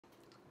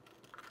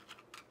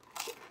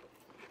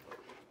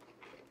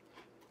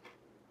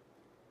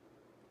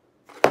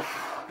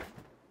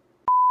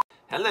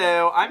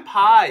Hello, I'm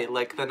Pi,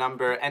 like the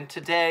number, and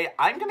today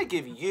I'm gonna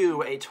give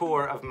you a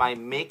tour of my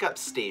makeup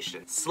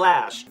station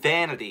 /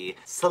 vanity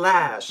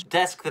 /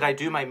 desk that I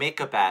do my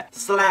makeup at /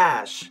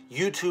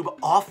 YouTube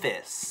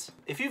office.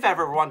 If you've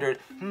ever wondered,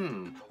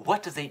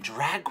 what does a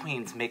drag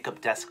queen's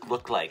makeup desk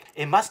look like?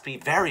 It must be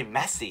very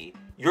messy.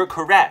 You're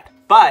correct,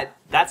 but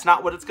that's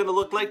not what it's gonna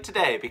look like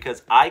today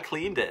because I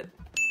cleaned it.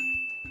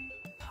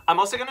 I'm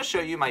also gonna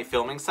show you my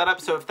filming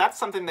setup, so if that's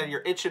something that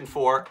you're itching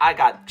for, I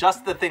got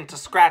just the thing to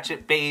scratch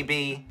it,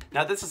 baby.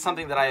 Now this is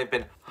something that I have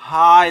been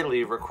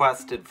highly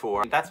requested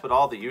for. That's what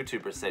all the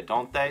YouTubers say,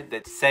 don't they?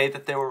 They say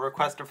that they were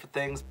requested for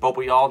things, but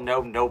we all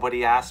know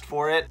nobody asked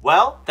for it.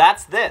 Well,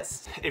 that's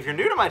this. If you're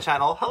new to my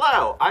channel,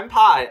 hello, I'm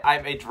Pi.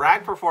 I'm a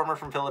drag performer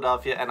from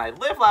Philadelphia, and I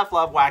live, laugh,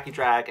 love wacky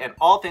drag and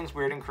all things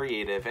weird and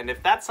creative. And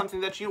if that's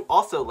something that you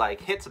also like,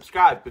 hit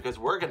subscribe because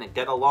we're gonna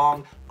get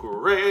along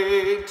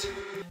great.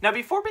 Now,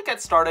 before we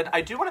get started,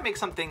 I do want to make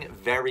something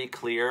very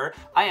clear.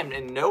 I am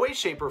in no way,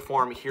 shape, or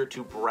form here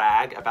to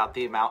brag about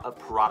the amount of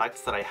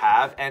products that I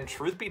have, and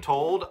truth be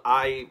told,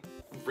 I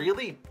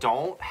really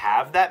don't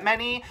have that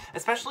many,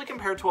 especially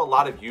compared to a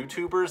lot of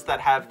YouTubers that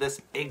have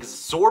this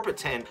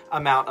exorbitant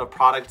amount of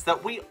products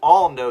that we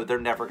all know they're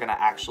never gonna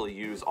actually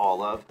use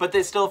all of, but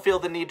they still feel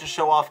the need to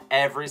show off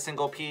every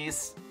single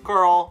piece.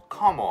 Girl,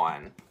 come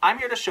on. I'm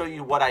here to show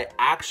you what I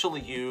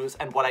actually use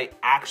and what I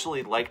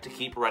actually like to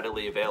keep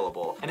readily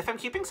available. And if I'm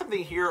keeping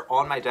something here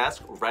on my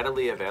desk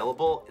readily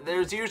available,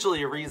 there's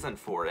usually a reason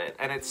for it.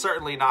 And it's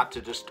certainly not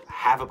to just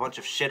have a bunch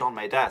of shit on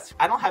my desk.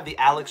 I don't have the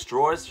Alex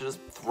drawers to just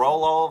throw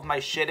all of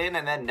my shit in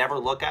and then never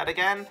look at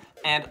again.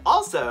 And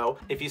also,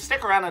 if you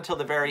stick around until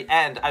the very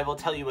end, I will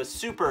tell you a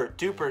super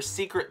duper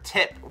secret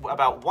tip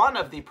about one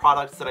of the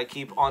products that I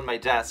keep on my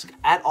desk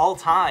at all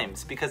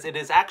times because it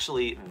is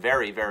actually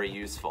very, very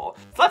useful.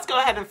 So let's go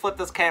ahead and flip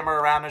this camera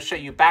around and show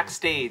you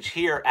backstage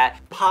here at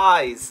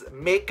Pi's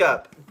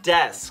makeup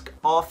desk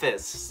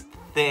office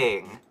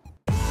thing.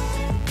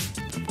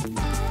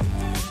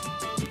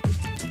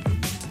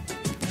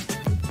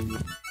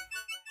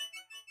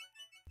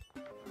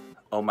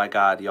 Oh my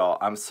God, y'all,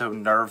 I'm so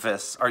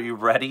nervous. Are you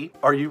ready?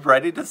 Are you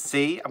ready to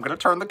see? I'm gonna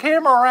turn the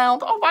camera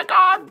around. Oh my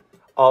God.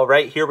 All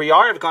right, here we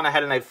are. I've gone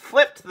ahead and I've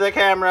flipped the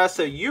camera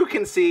so you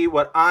can see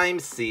what I'm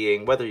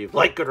seeing, whether you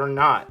like it or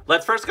not.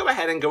 Let's first go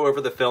ahead and go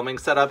over the filming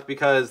setup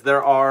because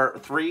there are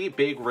 3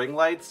 big ring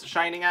lights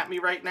shining at me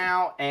right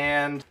now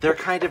and they're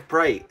kind of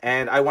bright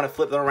and I wanna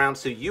flip them around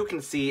so you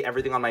can see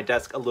everything on my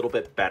desk a little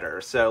bit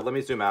better. So let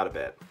me zoom out a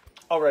bit.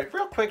 All right,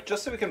 real quick,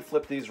 just so we can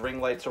flip these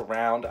ring lights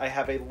around, I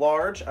have a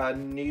large,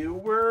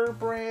 newer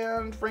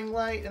brand ring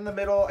light in the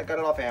middle. I got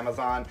it off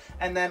Amazon.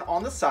 And then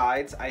on the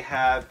sides, I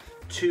have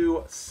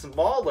 2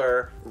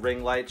 smaller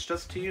ring lights,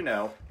 just to, you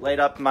know, light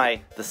up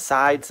the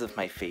sides of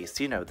my face.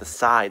 You know, the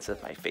sides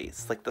of my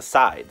face, like the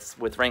sides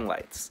with ring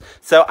lights.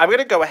 So I'm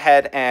gonna go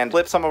ahead and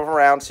flip some of them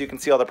around so you can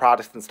see all the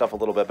products and stuff a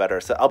little bit better.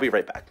 So I'll be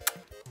right back.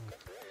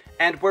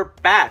 And we're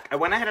back. I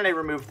went ahead and I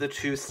removed the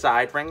 2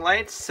 side ring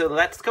lights, so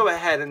let's go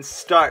ahead and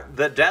start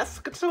the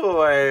desk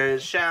tour,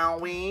 shall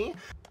we?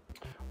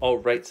 All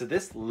right, so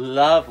this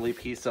lovely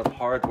piece of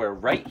hardware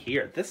right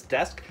here, this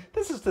desk,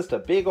 this is just a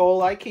big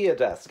old IKEA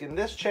desk. And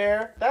this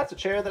chair, that's a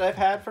chair that I've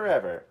had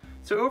forever.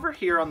 So over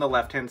here on the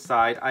left-hand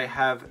side, I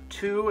have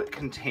 2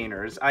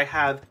 containers. I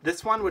have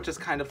this one, which is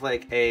kind of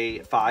like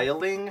a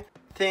filing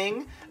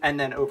thing, and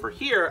then over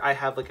here I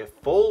have like a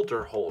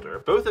folder holder.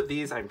 Both of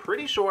these I'm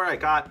pretty sure I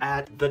got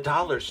at the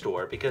dollar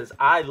store because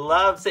I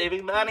love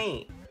saving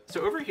money. So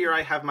over here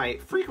I have my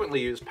frequently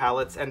used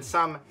palettes and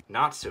some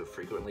not so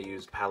frequently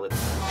used palettes.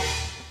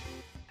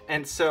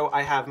 And so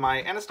I have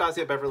my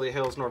Anastasia Beverly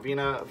Hills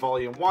Norvina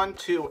Volume 1,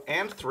 2,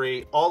 and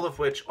 3, all of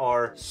which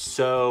are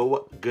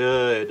so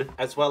good,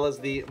 as well as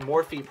the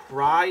Morphe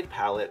Pride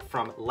palette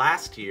from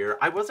last year.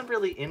 I wasn't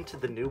really into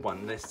the new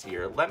one this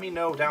year. Let me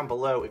know down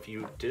below if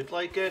you did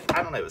like it.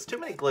 I don't know, it was too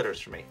many glitters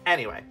for me.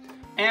 Anyway.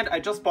 And I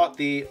just bought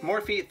the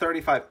Morphe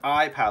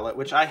 35i palette,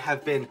 which I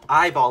have been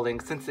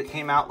eyeballing since it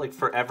came out like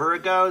forever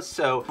ago.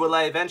 So will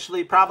I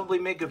eventually probably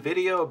make a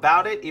video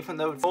about it, even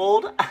though it's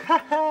old?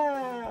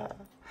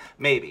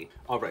 Maybe.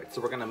 All right, so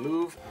we're gonna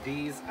move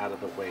these out of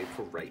the way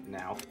for right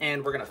now.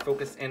 And we're gonna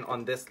focus in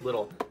on this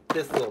little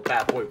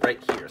bad boy right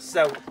here.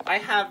 So I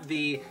have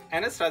the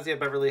Anastasia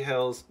Beverly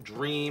Hills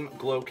Dream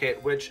Glow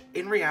Kit, which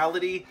in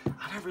reality,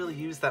 I don't really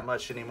use that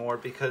much anymore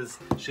because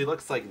she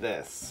looks like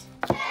this.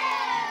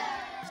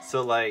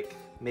 So like,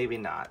 maybe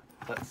not.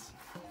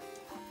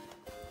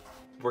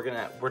 We're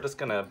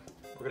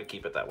gonna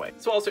keep it that way.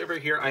 So also over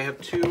here, I have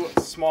 2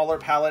 smaller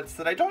palettes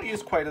that I don't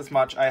use quite as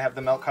much. I have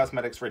the Melt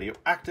Cosmetics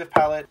Radioactive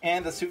palette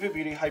and the Suva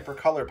Beauty Hyper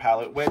Color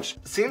palette, which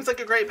seems like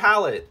a great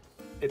palette.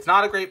 It's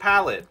not a great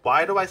palette.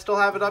 Why do I still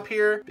have it up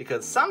here?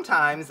 Because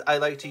sometimes I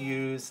like to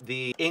use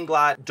the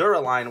Inglot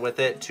Duraline with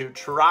it to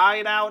try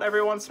it out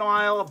every once in a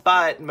while,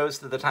 but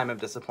most of the time I'm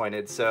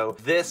disappointed. So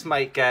this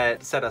might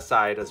get set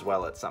aside as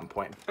well at some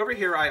point. Over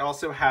here, I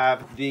also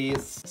have the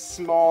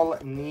Small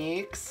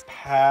NYX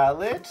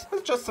palette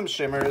with just some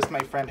shimmers. My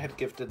friend had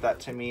gifted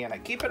that to me, and I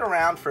keep it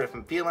around for if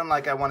I'm feeling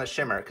like I want a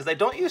shimmer, because I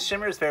don't use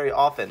shimmers very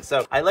often.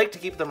 So I like to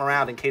keep them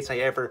around in case I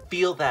ever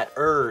feel that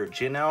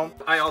urge, you know?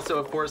 I also,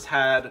 of course,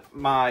 had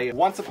my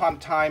Once Upon a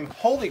Time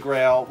Holy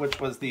Grail, which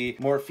was the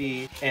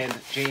Morphe and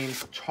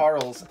James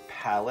Charles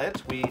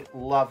palette. We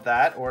love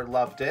that, or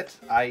loved it.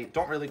 I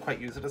don't really quite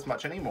use it as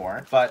much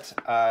anymore, but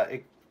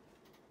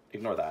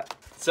ignore that.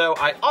 So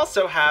I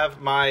also have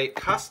my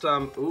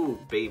custom, ooh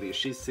baby,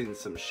 she's seen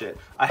some shit.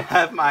 I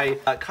have my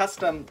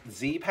custom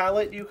Z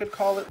palette, you could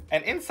call it.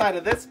 And inside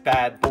of this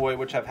bad boy,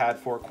 which I've had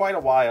for quite a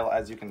while,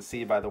 as you can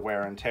see by the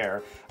wear and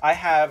tear, I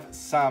have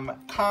some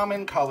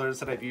common colors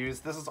that I've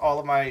used. This is all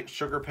of my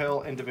Sugar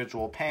Pill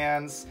individual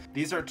pans.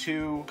 These are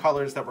 2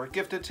 colors that were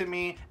gifted to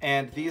me,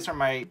 and these are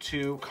my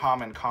 2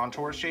 common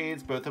contour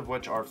shades, both of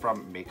which are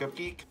from Makeup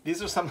Geek.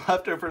 These are some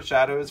leftover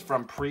shadows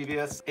from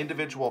previous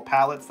individual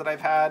palettes that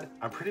I've had.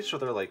 I'm pretty sure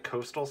they're like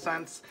coastal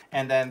scents.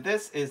 And then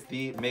this is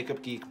the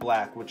Makeup Geek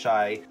Black, which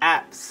I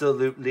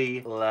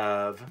absolutely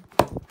love.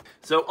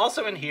 So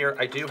also in here,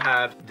 I do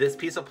have this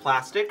piece of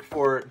plastic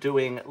for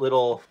doing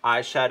little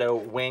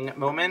eyeshadow wing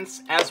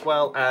moments, as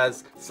well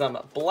as some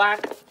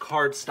black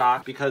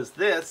cardstock, because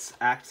this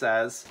acts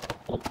as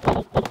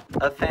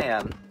a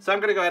fan. So I'm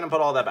gonna go ahead and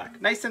put all that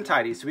back. Nice and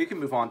tidy, so we can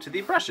move on to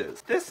the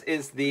brushes. This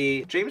is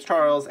the James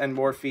Charles and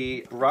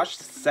Morphe brush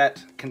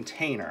set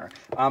container.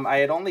 I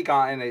had only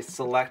gotten a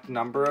select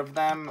number of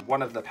them,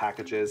 one of the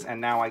packages, and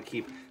now I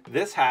keep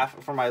this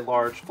half for my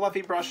large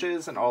fluffy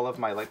brushes and all of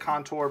my like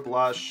contour,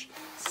 blush,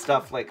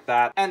 stuff like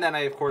that. And then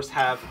I of course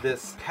have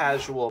this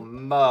casual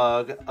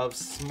mug of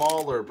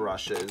smaller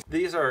brushes.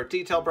 These are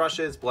detail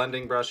brushes,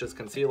 blending brushes,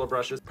 concealer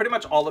brushes, pretty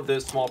much all of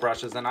those small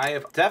brushes. And I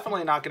am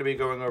definitely not going to be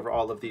going over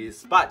all of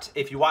these, but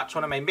if you watch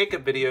one of my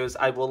makeup videos,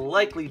 I will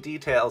likely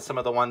detail some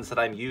of the ones that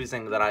I'm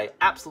using that I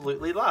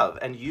absolutely love,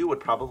 and you would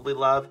probably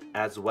love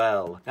as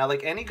well. Now,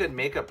 like any good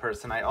makeup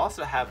person, I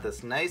also have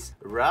this nice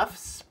rough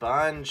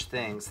sponge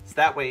thing. So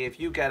that way, if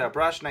you get a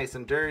brush nice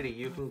and dirty,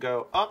 you can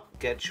go up,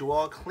 get you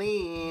all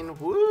clean.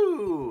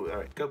 Woo! All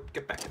right, go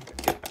get back.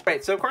 Get back. All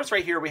right, so of course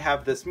right here we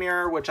have this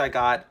mirror, which I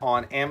got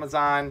on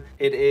Amazon.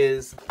 It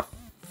is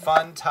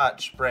Fun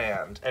Touch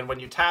brand, and when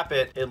you tap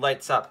it, it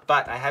lights up,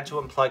 but I had to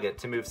unplug it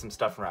to move some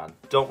stuff around.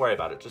 Don't worry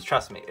about it, just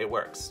trust me, it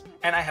works.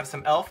 And I have some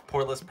e.l.f.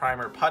 Poreless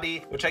Primer Putty,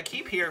 which I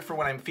keep here for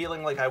when I'm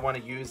feeling like I want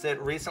to use it.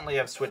 Recently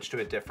I've switched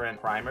to a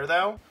different primer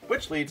though,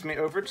 which leads me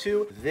over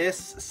to this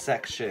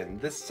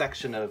section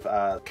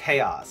of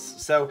chaos.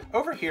 So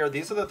over here,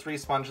 these are the 3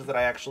 sponges that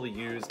I actually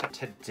used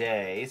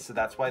today, so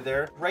that's why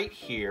they're right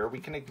here. We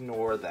can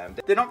ignore them.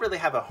 They don't really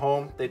have a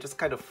home, they just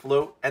kind of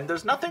float, and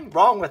there's nothing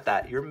wrong with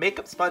that. Your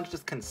makeup sponge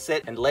just can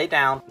sit and lay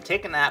down and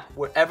take a nap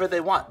wherever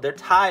they want. They're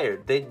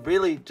tired. They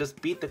really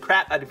just beat the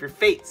crap out of your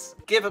face.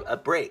 Give them a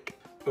break.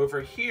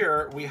 Over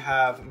here, we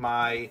have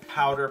my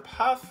powder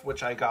puff,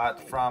 which I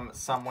got from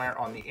somewhere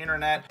on the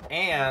internet,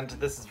 and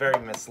this is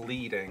very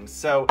misleading.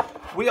 So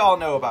we all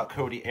know about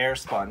Coty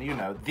Airspun, you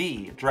know,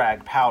 the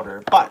drag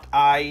powder, but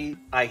I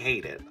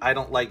hate it. I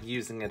don't like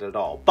using it at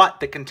all, but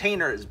the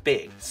container is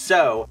big.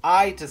 So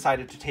I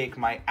decided to take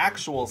my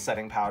actual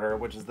setting powder,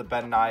 which is the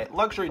Ben Nye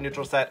Luxury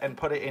Neutral Set, and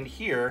put it in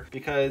here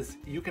because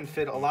you can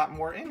fit a lot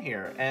more in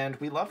here, and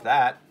we love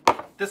that.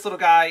 This little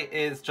guy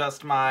is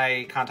just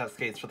my contact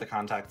skates for the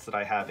contacts that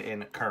I have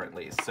in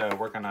currently.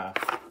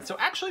 So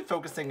actually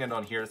focusing in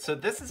on here. So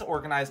this is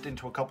organized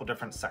into a couple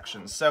different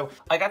sections. So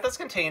I got this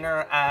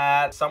container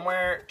at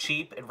somewhere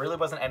cheap. It really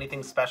wasn't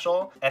anything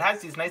special. It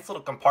has these nice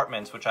little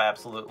compartments, which I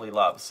absolutely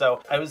love.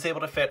 So I was able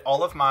to fit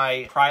all of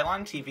my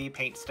Krylon TV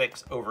paint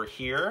sticks over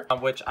here,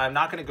 which I'm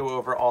not gonna go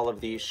over all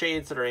of the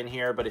shades that are in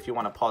here, but if you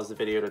wanna pause the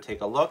video to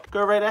take a look,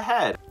 go right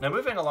ahead. Now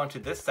moving along to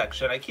this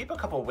section, I keep a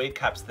couple wig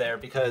caps there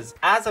because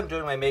as I'm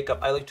doing my makeup,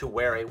 I like to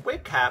wear a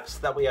wig cap so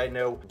that way I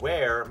know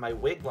where my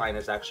wig line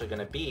is actually going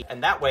to be,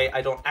 and that way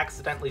I don't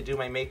accidentally do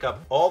my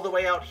makeup all the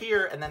way out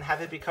here and then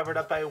have it be covered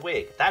up by a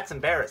wig. That's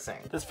embarrassing.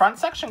 This front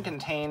section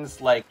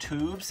contains like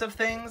tubes of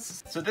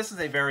things. So this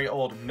is a very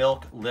old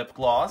Milk lip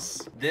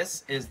gloss.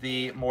 This is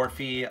the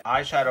Morphe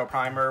eyeshadow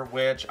primer,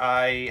 which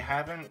I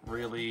haven't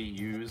really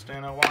used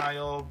in a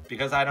while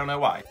because I don't know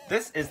why.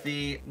 This is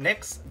the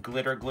NYX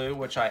glitter glue,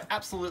 which I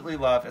absolutely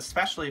love,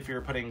 especially if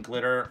you're putting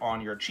glitter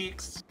on your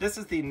cheeks. This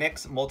is the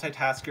NYX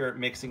multitasker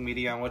mixing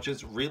medium, which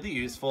is really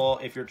useful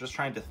if you're just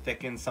trying to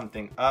thicken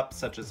something up,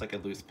 such as like a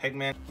loose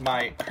pigment.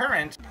 My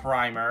current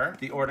primer,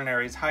 the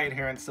Ordinary's High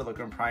Adherence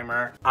Silicone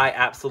Primer. I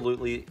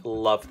absolutely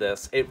love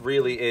this. It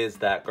really is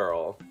that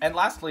girl. And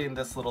lastly, in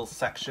this little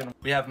section,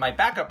 we have my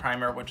backup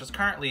primer, which is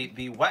currently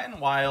the Wet n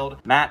Wild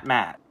Matte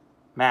Matte.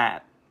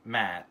 Matte,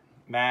 matte,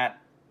 matte,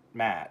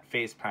 matte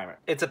face primer.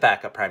 It's a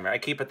backup primer. I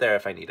keep it there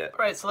if I need it.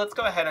 All right, so let's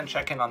go ahead and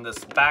check in on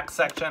this back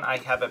section. I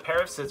have a pair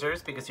of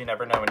scissors because you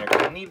never know when you're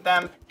gonna need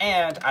them.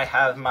 And I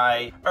have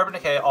my Urban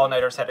Decay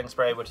All-Nighter Setting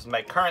Spray, which is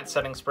my current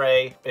setting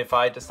spray if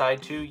I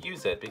decide to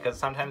use it, because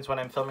sometimes when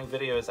I'm filming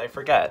videos, I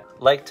forget.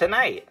 Like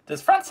tonight.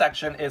 This front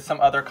section is some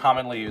other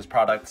commonly used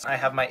products. I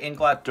have my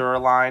Inglot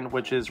Duraline,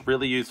 which is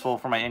really useful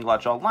for my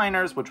Inglot gel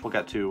liners, which we'll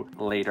get to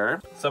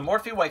later. Some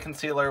Morphe White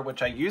Concealer,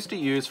 which I used to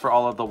use for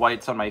all of the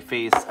whites on my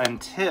face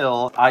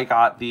until I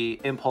got the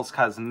Impulse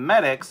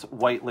Cosmetics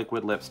White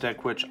Liquid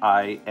Lipstick, which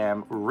I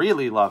am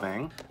really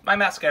loving. My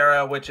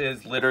mascara, which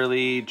is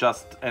literally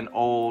just an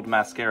old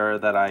mascara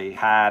that I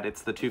had.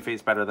 It's the Too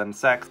Faced Better Than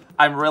Sex.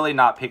 I'm really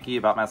not picky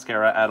about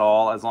mascara at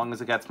all. As long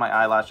as it gets my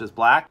eyelashes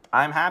black,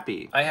 I'm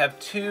happy. I have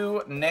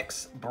two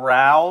NYX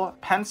brow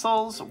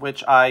pencils,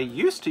 which I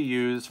used to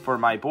use for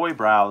my boy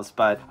brows,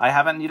 but I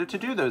haven't needed to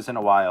do those in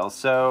a while,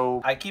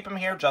 so I keep them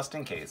here just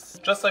in case.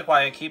 Just like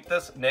why I keep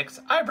this NYX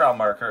eyebrow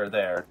marker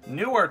there.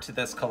 Newer to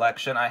this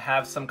collection, I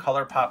have some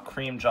ColourPop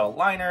cream gel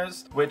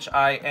liners, which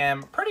I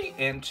am pretty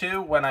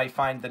into when I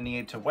find the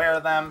need to wear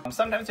them.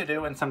 Sometimes I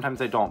do and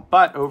sometimes I don't,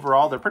 but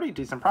overall they're pretty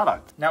decent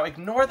products. Now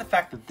ignore the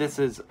fact that this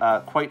is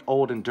quite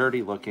old and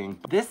dirty looking.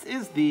 This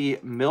is the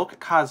Milk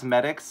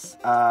Cosmetics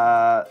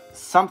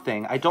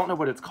something. I don't know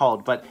what it's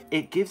called, but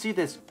it gives you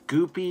this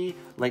goopy,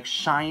 like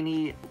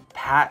shiny,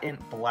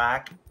 patent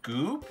black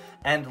goop,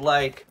 and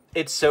like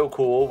it's so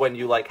cool when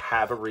you like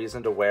have a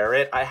reason to wear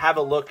it. I have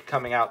a look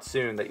coming out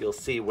soon that you'll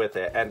see with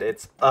it, and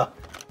it's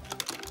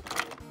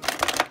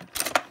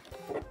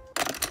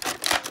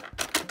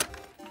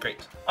great.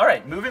 All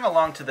right, moving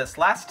along to this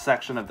last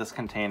section of this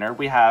container,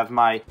 we have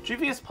my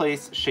Juvia's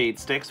Place shade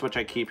sticks, which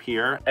I keep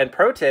here. And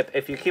pro tip,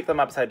 if you keep them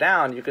upside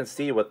down, you can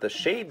see what the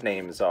shade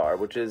names are,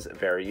 which is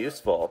very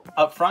useful.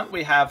 Up front,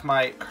 we have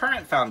my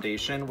current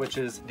foundation, which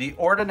is the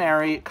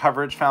Ordinary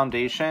Coverage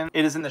Foundation.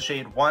 It is in the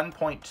shade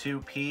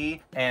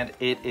 1.2P, and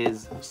it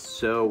is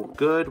so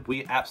good.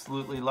 We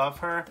absolutely love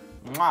her.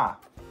 Mwah.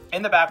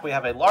 In the back, we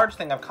have a large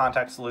thing of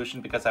contact solution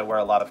because I wear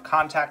a lot of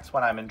contacts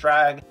when I'm in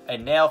drag, a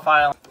nail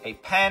file, a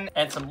pen,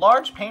 and some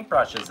large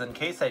paintbrushes in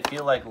case I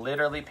feel like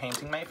literally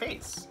painting my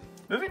face.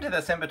 Moving to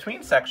this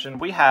in-between section,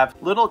 we have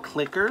little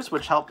clickers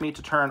which help me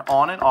to turn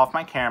on and off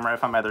my camera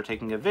if I'm either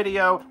taking a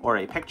video or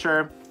a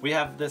picture. We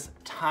have this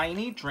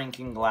tiny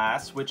drinking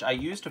glass, which I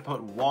use to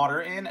put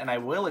water in, and I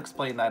will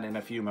explain that in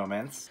a few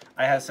moments.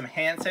 I have some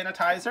hand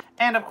sanitizer,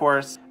 and of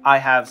course, I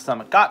have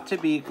some Got To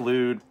Be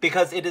Glued,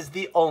 because it is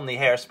the only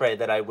hairspray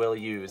that I will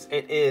use.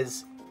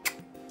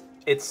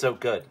 It's so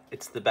good.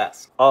 It's the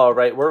best. All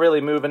right, we're really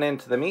moving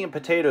into the meat and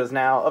potatoes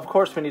now. Of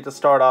course, we need to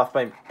start off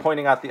by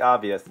pointing out the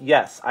obvious.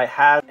 Yes, I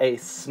have a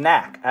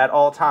snack at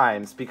all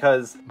times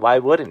because why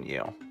wouldn't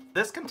you?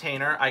 This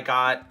container I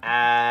got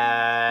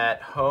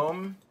at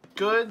Home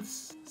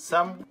Goods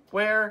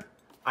somewhere.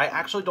 I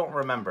actually don't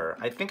remember.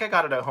 I think I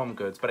got it at Home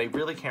Goods, but I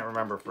really can't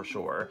remember for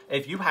sure.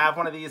 If you have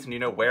one of these and you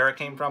know where it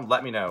came from,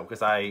 let me know,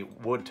 because I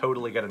would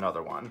totally get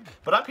another one.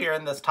 But up here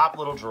in this top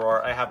little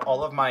drawer, I have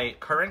all of my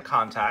current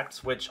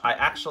contacts, which I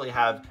actually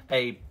have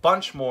a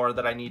bunch more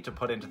that I need to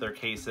put into their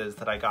cases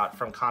that I got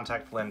from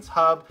Contact Lens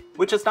Hub,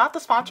 which is not the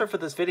sponsor for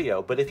this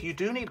video, but if you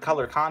do need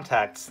color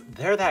contacts,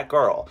 they're that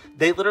girl.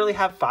 They literally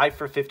have 5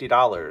 for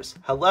 $50.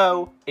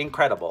 Hello,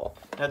 incredible.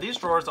 Now these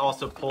drawers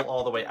also pull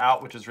all the way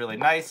out, which is really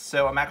nice,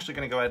 so I'm actually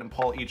gonna go ahead and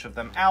pull each of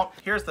them out.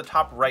 Here's the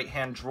top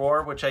right-hand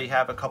drawer, which I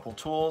have a couple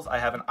tools. I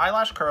have an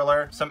eyelash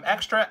curler, some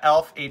extra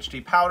e.l.f.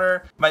 HD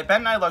powder, my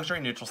Ben & I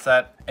Luxury Neutral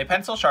Set, a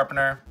pencil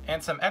sharpener,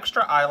 and some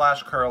extra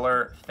eyelash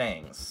curler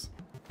things.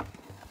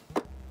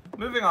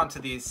 Moving on to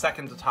the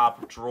second to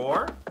top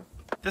drawer.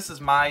 This is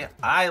my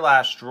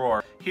eyelash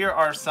drawer. Here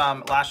are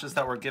some lashes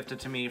that were gifted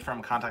to me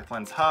from Contact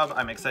Lens Hub.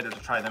 I'm excited to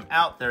try them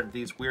out. They're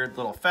these weird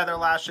little feather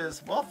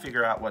lashes. We'll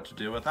figure out what to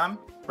do with them.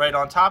 Right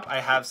on top, I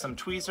have some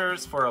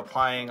tweezers for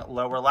applying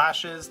lower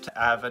lashes to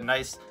have a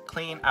nice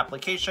clean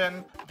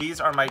application.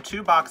 These are my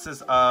 2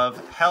 boxes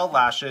of Hell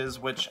lashes,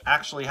 which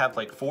actually have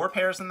like 4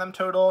 pairs in them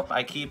total.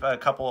 I keep a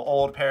couple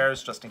old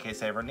pairs just in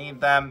case I ever need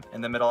them.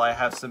 In the middle, I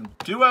have some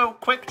Duo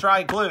Quick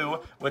Dry Glue,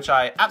 which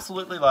I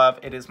absolutely love.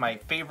 It is my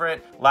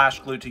favorite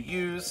lash glue to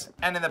use.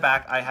 And in the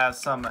back, I have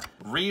some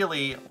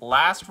really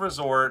last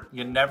resort,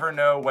 you never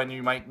know when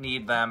you might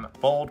need them,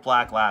 bold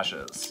black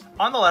lashes.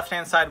 On the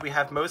left-hand side, we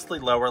have mostly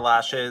lower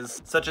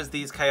lashes, such as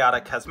these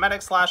Chaotic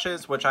Cosmetics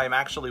lashes, which I'm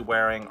actually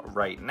wearing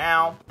right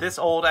now. This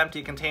old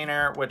empty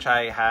container, which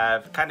I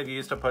have kind of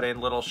used to put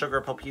in little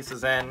sugar pill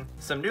pieces in.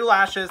 Some new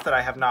lashes that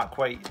I have not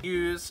quite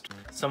used.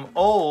 Some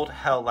old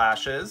Hell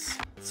lashes,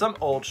 some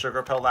old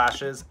sugar pill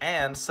lashes,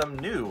 and some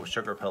new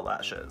sugar pill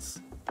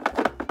lashes.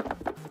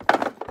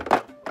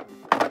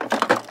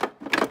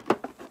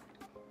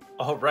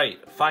 All right,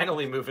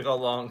 finally moving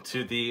along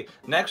to the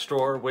next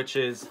drawer, which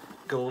is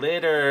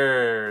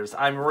glitters.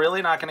 I'm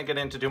really not going to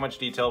get into too much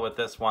detail with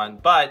this one,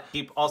 but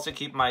also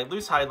keep my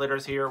loose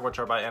highlighters here, which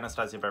are by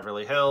Anastasia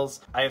Beverly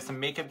Hills. I have some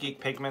Makeup Geek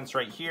pigments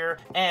right here,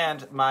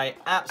 and my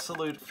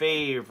absolute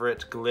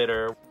favorite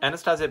glitter,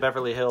 Anastasia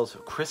Beverly Hills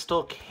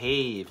Crystal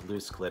Cave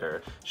loose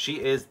glitter. She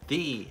is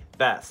the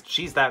best.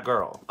 She's that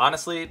girl.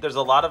 Honestly, there's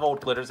a lot of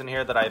old glitters in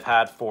here that I've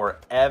had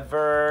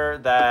forever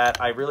that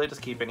I really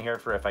just keep in here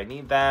for if I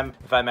need them,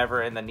 if I'm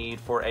ever in the need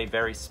for a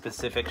very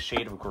specific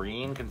shade of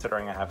green,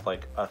 considering I have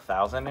like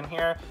 1,000 in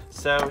here.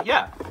 So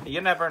yeah,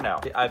 you never know.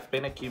 I've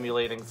been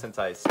accumulating since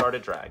I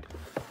started drag.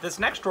 This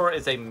next drawer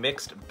is a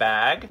mixed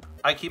bag.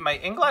 I keep my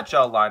Inglot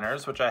gel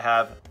liners, which I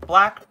have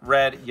black,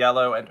 red,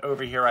 yellow, and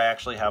over here I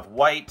actually have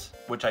white,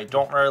 which I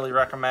don't really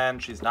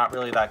recommend. She's not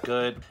really that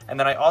good. And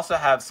then I also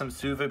have some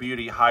Suva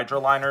Beauty Hydra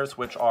liners,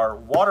 which are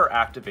water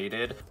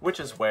activated, which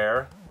is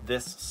where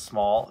this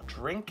small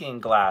drinking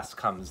glass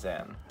comes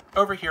in.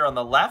 Over here on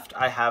the left,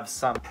 I have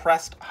some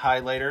pressed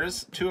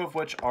highlighters, two of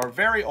which are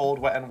very old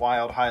Wet n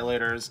Wild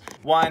highlighters.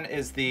 One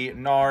is the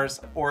NARS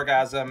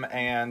Orgasm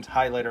and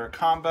Highlighter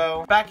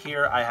Combo. Back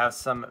here, I have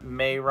some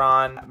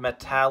Mayron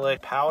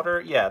Metallic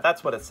Powder. Yeah,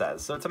 that's what it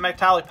says. So it's a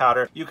metallic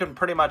powder. You can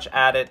pretty much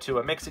add it to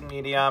a mixing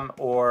medium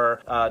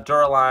or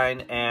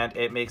Duraline, and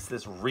it makes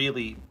this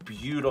really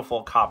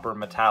beautiful copper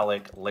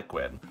metallic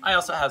liquid. I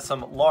also have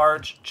some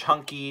large,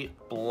 chunky,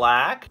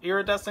 black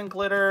iridescent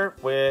glitter,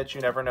 which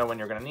you never know when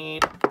you're gonna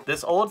need.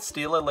 This old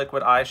Stila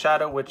liquid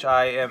eyeshadow, which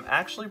I am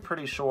actually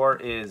pretty sure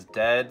is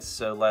dead,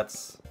 so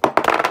let's...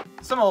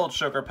 Some old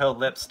Sugar Pill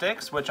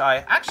lipsticks, which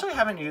I actually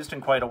haven't used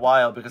in quite a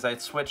while because I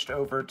switched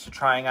over to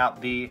trying out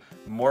the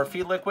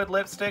Morphe liquid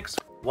lipsticks,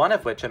 one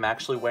of which I'm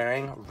actually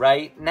wearing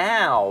right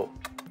now.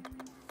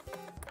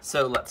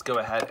 So let's go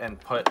ahead and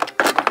put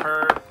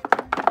her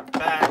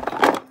back.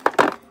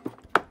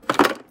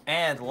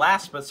 And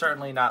last but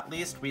certainly not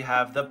least, we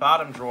have the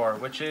bottom drawer,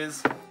 which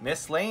is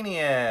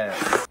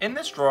miscellaneous. In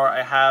this drawer,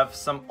 I have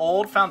some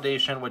old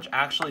foundation, which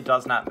actually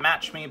does not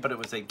match me, but it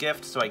was a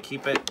gift, so I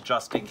keep it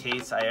just in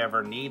case I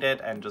ever need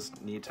it and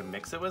just need to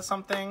mix it with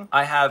something.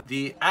 I have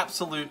the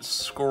absolute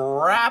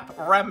scrap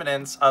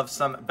remnants of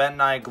some Ben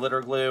Nye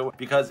glitter glue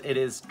because it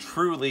is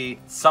truly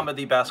some of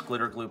the best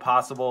glitter glue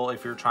possible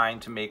if you're trying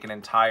to make an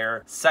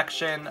entire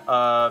section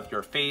of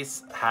your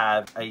face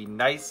have a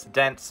nice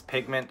dense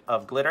pigment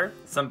of glitter.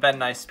 Some Ben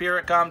Nye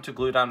Spirit Gum to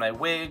glue down my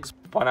wigs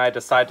when I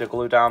decide to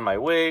glue down my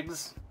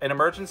wigs. An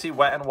emergency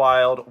Wet n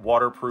Wild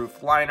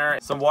waterproof liner,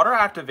 some water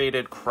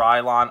activated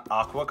Krylon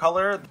aqua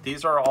color.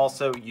 These are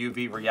also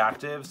UV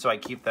reactive, so I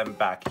keep them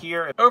back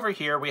here. Over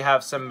here we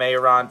have some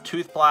Mayron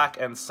tooth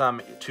black and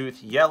some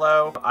tooth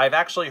yellow. I've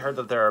actually heard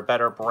that there are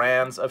better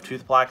brands of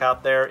tooth black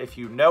out there. If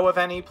you know of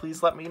any,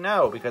 please let me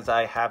know because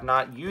I have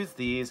not used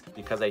these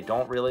because I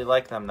don't really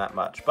like them that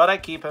much, but I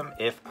keep them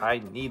if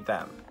I need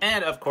them.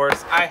 And of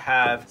course I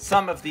have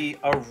some of the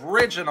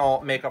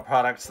original makeup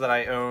products that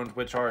I owned,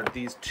 which are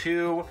these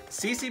two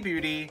CC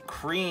Beauty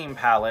cream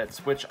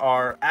palettes, which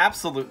are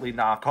absolutely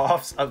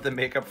knockoffs of the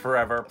Makeup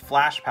Forever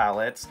flash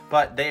palettes,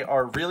 but they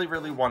are really,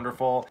 really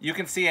wonderful. You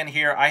can see in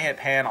here, I hit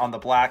pan on the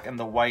black and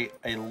the white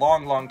a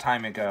long, long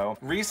time ago.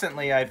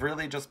 Recently, I've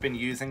really just been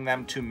using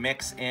them to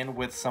mix in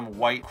with some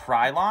white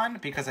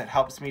Krylon because it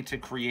helps me to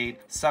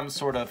create some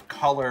sort of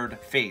colored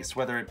face,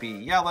 whether it be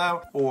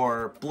yellow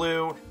or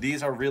blue.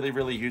 These are really,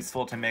 really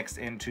useful to mix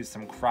into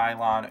some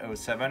Krylon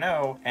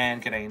 070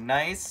 and get a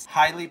nice,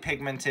 highly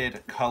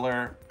pigmented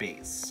color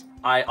base.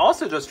 I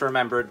also just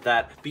remembered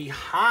that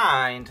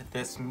behind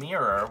this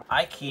mirror,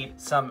 I keep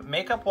some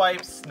makeup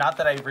wipes. Not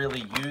that I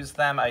really use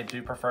them. I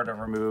do prefer to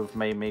remove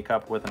my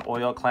makeup with an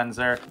oil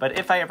cleanser, but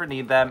if I ever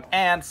need them,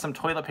 and some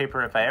toilet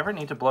paper if I ever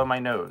need to blow my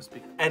nose.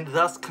 And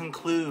thus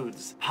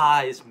concludes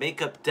Hiiiiiiiiii's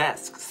makeup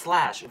desk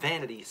 /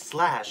 vanity /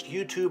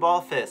 YouTube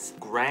office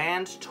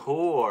grand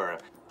tour.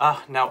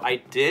 Now I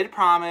did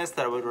promise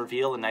that I would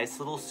reveal a nice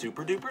little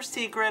super duper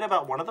secret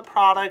about one of the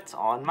products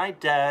on my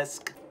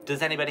desk.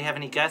 Does anybody have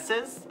any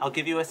guesses? I'll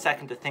give you a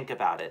second to think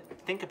about it.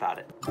 Think about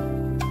it.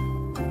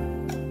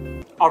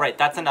 All right,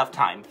 that's enough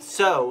time.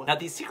 So now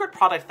the secret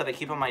product that I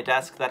keep on my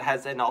desk that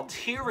has an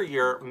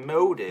ulterior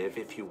motive,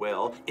 if you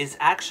will, is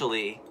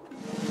actually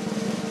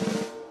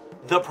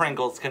the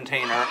Pringles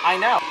container. I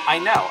know.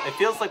 It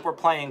feels like we're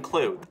playing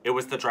Clue. It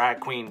was the drag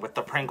queen with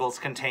the Pringles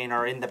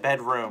container in the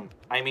bedroom.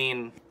 I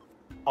mean,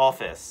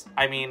 office.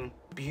 I mean,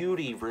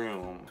 beauty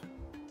room.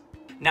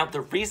 Now,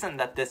 the reason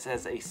that this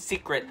has a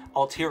secret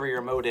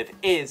ulterior motive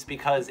is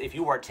because if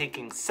you are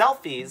taking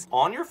selfies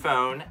on your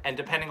phone, and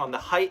depending on the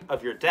height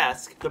of your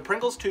desk, the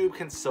Pringles tube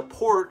can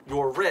support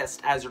your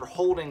wrist as you're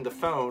holding the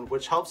phone,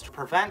 which helps to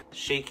prevent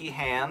shaky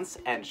hands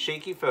and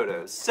shaky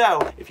photos.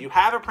 So, if you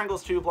have a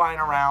Pringles tube lying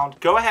around,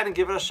 go ahead and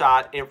give it a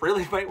shot. It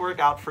really might work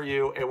out for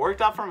you. It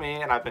worked out for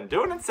me, and I've been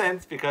doing it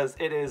since because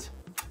it is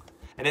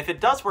And if it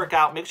does work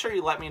out, make sure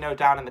you let me know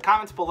down in the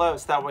comments below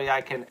so that way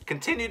I can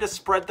continue to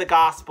spread the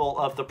gospel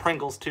of the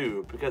Pringles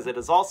tube, because it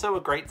is also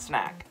a great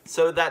snack.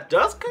 So that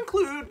does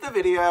conclude the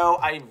video.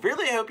 I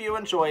really hope you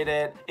enjoyed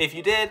it. If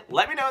you did,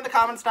 let me know in the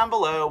comments down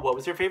below, what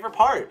was your favorite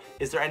part?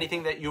 Is there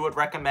anything that you would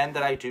recommend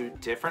that I do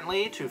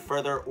differently to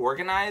further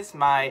organize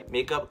my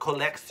makeup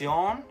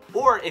collection?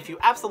 Or if you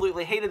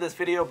absolutely hated this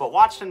video but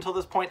watched until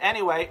this point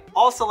anyway,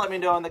 also let me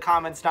know in the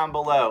comments down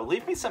below.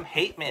 Leave me some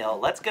hate mail.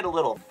 Let's get a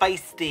little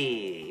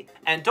feisty.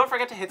 And don't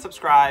forget to hit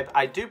subscribe.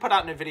 I do put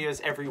out new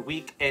videos every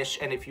week-ish,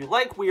 and if you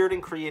like weird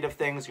and creative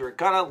things, you're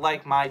gonna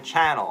like my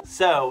channel.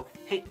 So,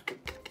 hey.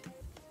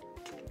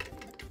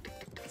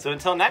 So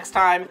until next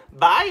time,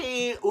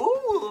 bye!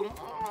 Ooh.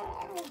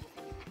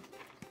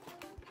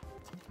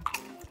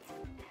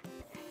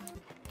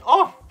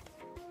 Oh!